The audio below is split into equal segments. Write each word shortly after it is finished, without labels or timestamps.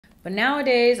But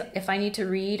nowadays, if I need to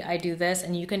read, I do this,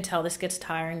 and you can tell this gets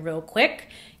tiring real quick.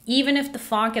 Even if the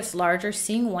font gets larger,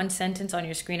 seeing one sentence on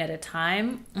your screen at a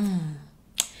time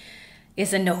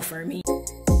is a no for me.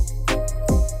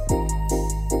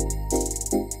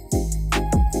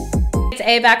 It's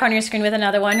A back on your screen with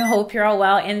another one. Hope you're all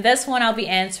well. In this one, I'll be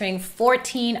answering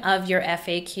 14 of your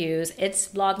FAQs. It's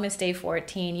Vlogmas Day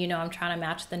 14. You know I'm trying to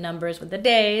match the numbers with the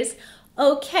days.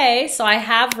 Okay, so I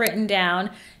have written down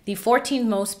the 14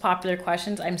 most popular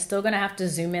questions. I'm still gonna have to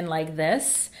zoom in like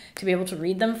this to be able to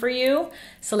read them for you.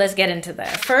 So let's get into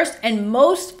that. First and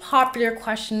most popular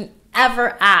question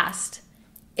ever asked,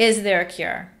 is there a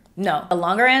cure? No. The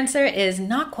longer answer is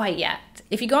not quite yet.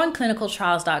 If you go on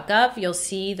clinicaltrials.gov, you'll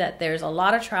see that there's a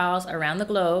lot of trials around the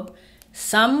globe.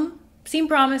 Some seem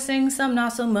promising, some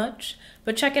not so much,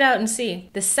 but check it out and see.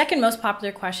 The second most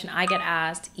popular question I get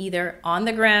asked either on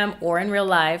the gram or in real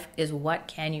life is, what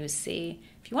can you see?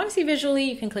 If you want to see visually,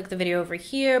 you can click the video over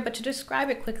here, but to describe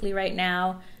it quickly right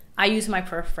now, I use my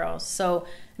peripherals. So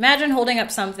imagine holding up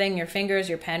something, your fingers,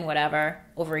 your pen, whatever,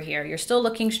 over here. You're still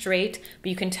looking straight, but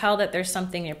you can tell that there's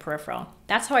something in your peripheral.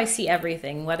 That's how I see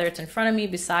everything, whether it's in front of me,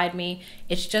 beside me.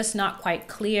 It's just not quite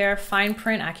clear. Fine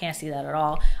print, I can't see that at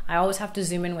all. I always have to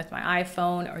zoom in with my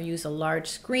iPhone or use a large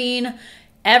screen.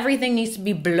 Everything needs to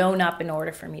be blown up in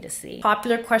order for me to see.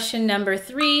 Popular question number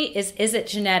 3 is it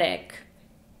genetic?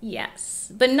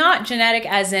 Yes, but not genetic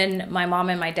as in my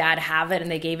mom and my dad have it and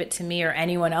they gave it to me, or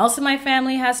anyone else in my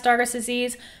family has Stargardt's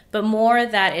disease, but more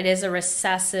that it is a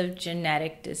recessive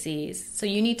genetic disease. So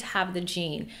you need to have the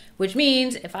gene, which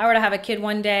means if I were to have a kid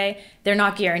one day, they're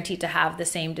not guaranteed to have the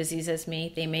same disease as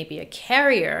me. They may be a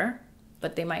carrier,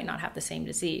 but they might not have the same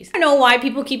disease. I don't know why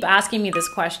people keep asking me this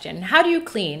question. How do you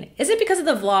clean? Is it because of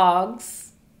the vlogs?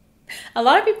 A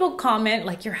lot of people comment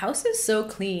like, your house is so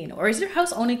clean, or is your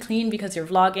house only clean because you're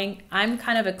vlogging? I'm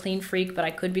kind of a clean freak, but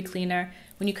I could be cleaner.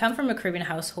 When you come from a Caribbean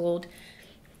household,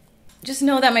 just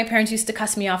know that my parents used to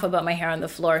cuss me off about my hair on the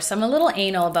floor. So I'm a little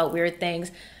anal about weird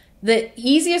things. The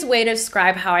easiest way to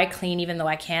describe how I clean, even though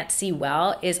I can't see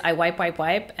well, is I wipe,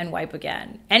 and wipe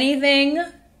again. Anything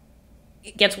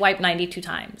gets wiped 92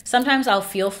 times. Sometimes I'll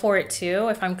feel for it too.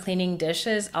 If I'm cleaning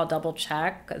dishes, I'll double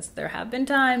check, because there have been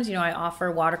times, you know, I offer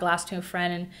a water glass to a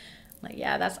friend and like,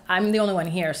 yeah, I'm the only one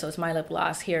here, so it's my lip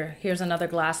gloss. Here's another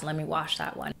glass, let me wash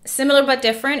that one. Similar but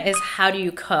different is, how do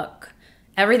you cook?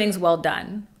 Everything's well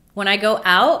done. When I go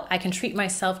out, I can treat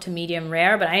myself to medium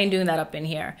rare, but I ain't doing that up in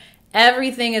here.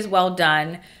 Everything is well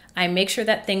done. I make sure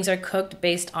that things are cooked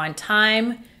based on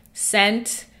time,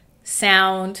 scent,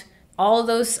 sound. All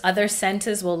those other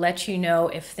senses will let you know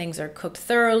if things are cooked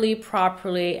thoroughly,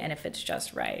 properly, and if it's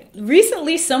just right.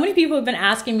 Recently, so many people have been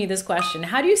asking me this question.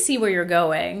 How do you see where you're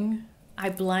going? I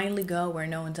blindly go where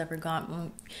no one's ever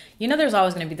gone. You know, there's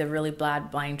always going to be the really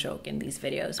bad blind joke in these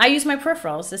videos. I use my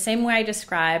peripherals. The same way I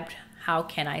described how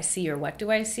can I see or what do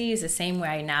I see is the same way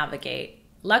I navigate.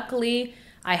 Luckily,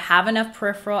 I have enough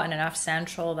peripheral and enough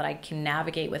central that I can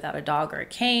navigate without a dog or a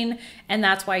cane, and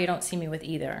that's why you don't see me with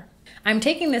either. I'm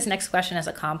taking this next question as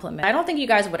a compliment. I don't think you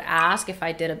guys would ask if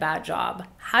I did a bad job.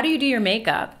 How do you do your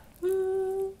makeup?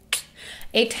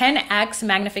 A 10x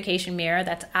magnification mirror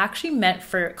that's actually meant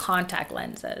for contact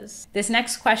lenses. This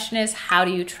next question is, how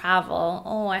do you travel?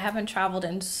 Oh, I haven't traveled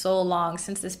in so long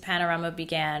since this panorama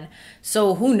began.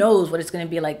 So who knows what it's gonna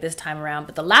be like this time around.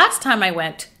 But the last time I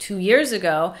went 2 years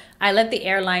ago, I let the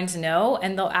airlines know,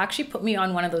 and they'll actually put me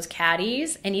on one of those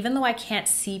caddies. And even though I can't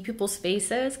see people's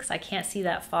faces, because I can't see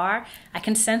that far, I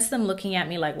can sense them looking at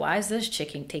me like, why is this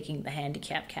chicken taking the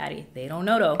handicap caddy? They don't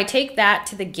know though. I take that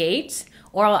to the gate,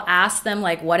 or I'll ask them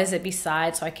like, what is it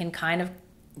beside, so I can kind of,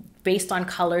 based on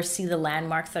color, see the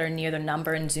landmarks that are near the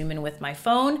number and zoom in with my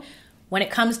phone. When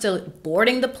it comes to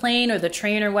boarding the plane or the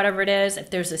train or whatever it is, if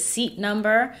there's a seat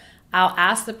number, I'll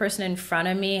ask the person in front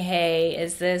of me, hey,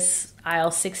 is this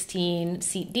aisle 16,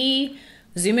 seat D?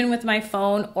 Zoom in with my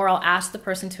phone, or I'll ask the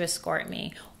person to escort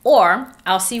me. Or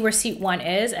I'll see where seat 1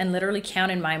 is and literally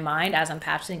count in my mind as I'm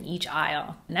passing each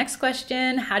aisle. Next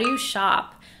question, how do you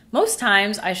shop? Most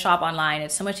times I shop online.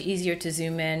 It's so much easier to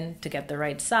zoom in to get the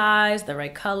right size, the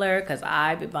right color, because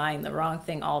I be buying the wrong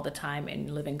thing all the time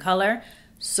in living color.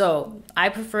 So I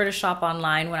prefer to shop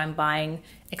online when I'm buying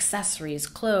accessories,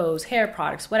 clothes, hair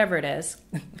products, whatever it is.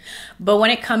 But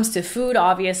when it comes to food,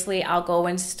 obviously I'll go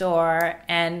in store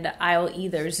and I'll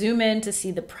either zoom in to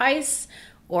see the price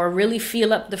or really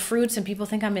feel up the fruits, and people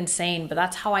think I'm insane, but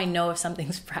that's how I know if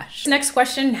something's fresh. Next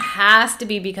question has to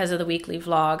be because of the weekly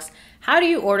vlogs. How do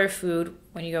you order food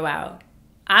when you go out?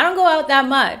 I don't go out that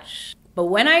much, but But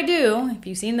when I do, if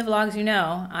you've seen the vlogs, you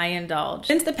know, I indulge.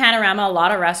 Since the panorama, a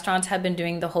lot of restaurants have been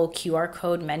doing the whole QR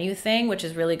code menu thing, which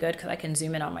is really good because I can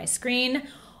zoom in on my screen.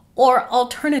 Or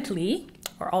alternatively,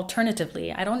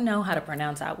 I don't know how to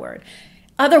pronounce that word.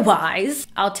 Otherwise,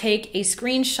 I'll take a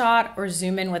screenshot or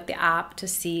zoom in with the app to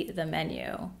see the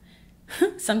menu.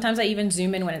 Sometimes I even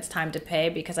zoom in when it's time to pay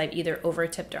because I've either over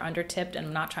tipped or under tipped, and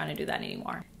I'm not trying to do that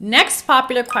anymore. Next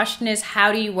popular question is,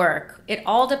 how do you work? It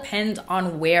all depends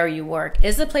on where you work.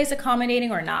 Is the place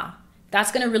accommodating or not? That's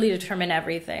gonna really determine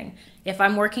everything. If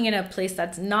I'm working in a place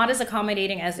that's not as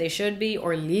accommodating as they should be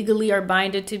or legally are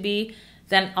binded to be,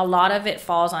 then a lot of it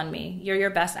falls on me. You're your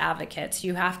best advocates.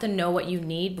 You have to know what you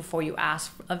need before you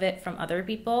ask of it from other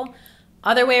people.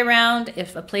 Other way around,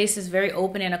 if a place is very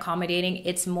open and accommodating,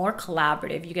 it's more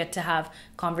collaborative. You get to have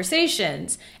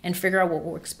conversations and figure out what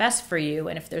works best for you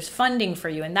and if there's funding for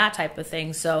you and that type of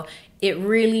thing. So it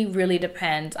really, really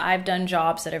depends. I've done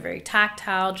jobs that are very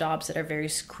tactile, jobs that are very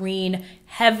screen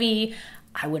heavy.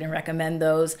 I wouldn't recommend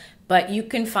those, but you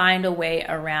can find a way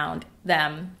around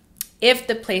them if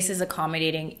the place is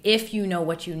accommodating, if you know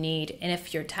what you need, and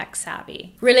if you're tech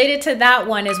savvy. Related to that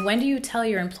one is, when do you tell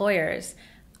your employers?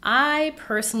 I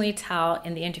personally tell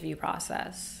in the interview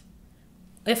process.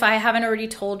 If I haven't already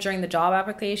told during the job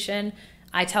application,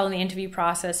 I tell in the interview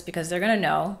process because they're gonna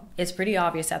know. It's pretty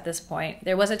obvious at this point.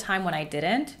 There was a time when I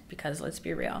didn't, because let's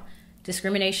be real,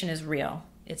 discrimination is real.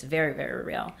 It's very, very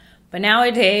real. But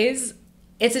nowadays,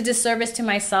 it's a disservice to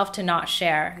myself to not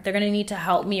share. They're gonna need to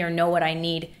help me or know what I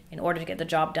need in order to get the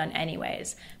job done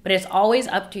anyways. But it's always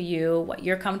up to you what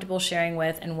you're comfortable sharing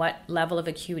with and what level of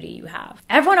acuity you have.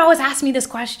 Everyone always asks me this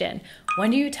question: when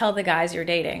do you tell the guys you're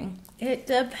dating? It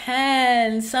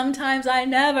depends. Sometimes I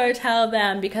never tell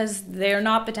them because they're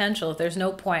not potential. There's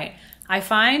no point. I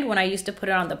find when I used to put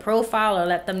it on the profile or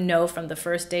let them know from the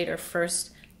first date or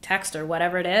first text or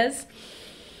whatever it is,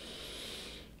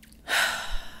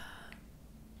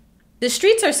 the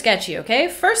streets are sketchy, okay?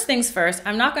 First things first,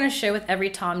 I'm not gonna share with every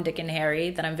Tom, Dick, and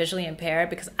Harry that I'm visually impaired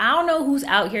because I don't know who's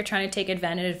out here trying to take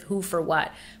advantage of who for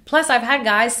what. Plus, I've had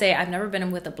guys say, I've never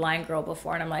been with a blind girl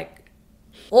before, and I'm like,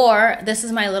 or this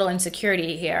is my little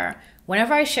insecurity here.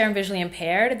 Whenever I share I'm visually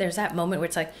impaired, there's that moment where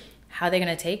it's like, how are they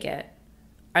gonna take it?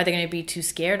 Are they gonna be too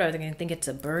scared? Are they gonna think it's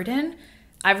a burden?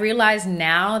 I've realized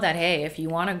now that, hey, if you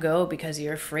want to go because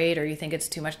you're afraid or you think it's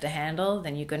too much to handle,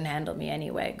 then you couldn't handle me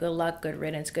anyway. Good luck, good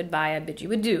riddance, goodbye, I bid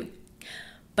you adieu.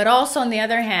 But also, on the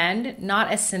other hand, not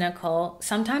as cynical.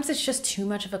 Sometimes it's just too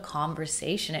much of a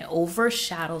conversation. It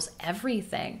overshadows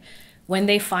everything. When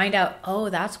they find out,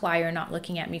 oh, that's why you're not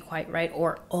looking at me quite right,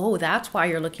 or, oh, that's why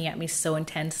you're looking at me so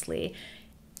intensely.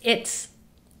 It's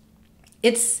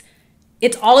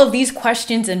all of these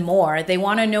questions and more. They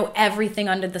want to know everything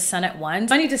under the sun at once.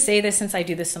 It's funny to say this since I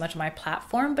do this so much on my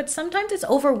platform, but sometimes it's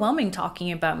overwhelming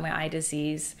talking about my eye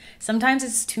disease. Sometimes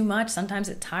it's too much. Sometimes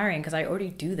it's tiring because I already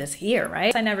do this here,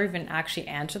 right? I never even actually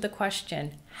answer the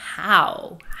question,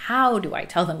 how? How do I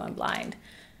tell them I'm blind?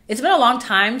 It's been a long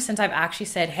time since I've actually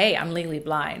said, hey, I'm legally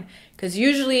blind. Because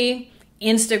usually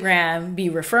Instagram be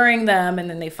referring them and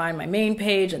then they find my main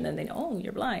page and then they know, oh,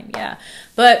 you're blind, yeah.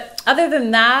 But other than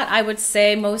that, I would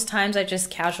say most times I just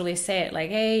casually say it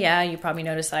like, hey, yeah, you probably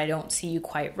noticed that I don't see you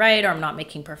quite right, or I'm not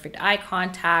making perfect eye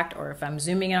contact, or if I'm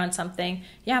zooming in on something,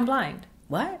 yeah, I'm blind.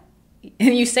 What?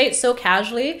 And you say it so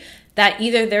casually that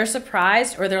either they're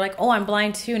surprised or they're like, oh, I'm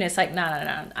blind too. And it's like, no,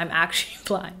 I'm actually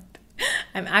blind.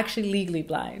 I'm actually legally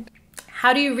blind.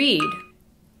 How do you read?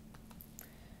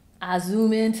 I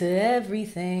zoom into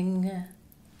everything.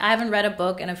 I haven't read a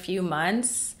book in a few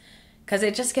months because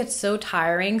it just gets so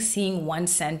tiring seeing one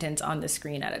sentence on the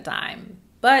screen at a time.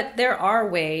 But there are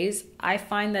ways. I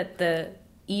find that the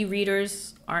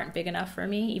e-readers aren't big enough for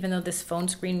me. Even though this phone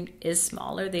screen is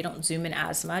smaller, they don't zoom in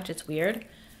as much. It's weird.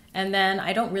 And then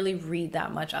I don't really read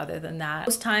that much other than that.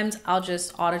 Most times I'll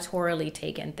just auditorily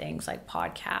take in things like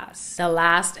podcasts. The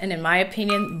last, and in my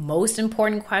opinion, most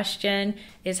important question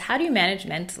is, how do you manage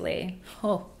mentally?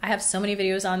 Oh, I have so many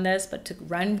videos on this, but to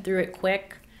run through it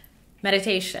quick: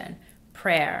 meditation,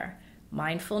 prayer,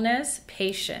 mindfulness,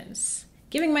 patience,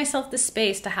 giving myself the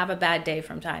space to have a bad day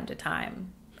from time to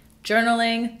time,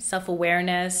 journaling,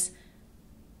 self-awareness,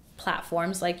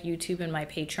 platforms like YouTube and my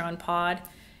Patreon pod,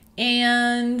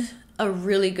 and a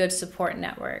really good support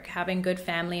network. Having good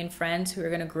family and friends who are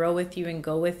going to grow with you and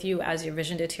go with you as your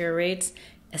vision deteriorates,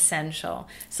 essential.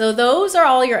 So those are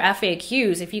all your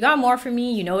FAQs. If you got more from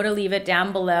me, you know where to leave it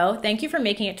down below. Thank you for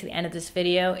making it to the end of this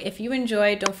video. If you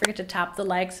enjoyed, don't forget to tap the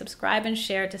like, subscribe, and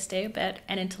share to stay a bit.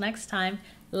 And until next time,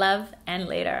 love and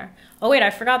later. Oh wait, I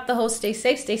forgot the whole stay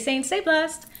safe, stay sane, stay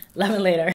blessed. Love and later.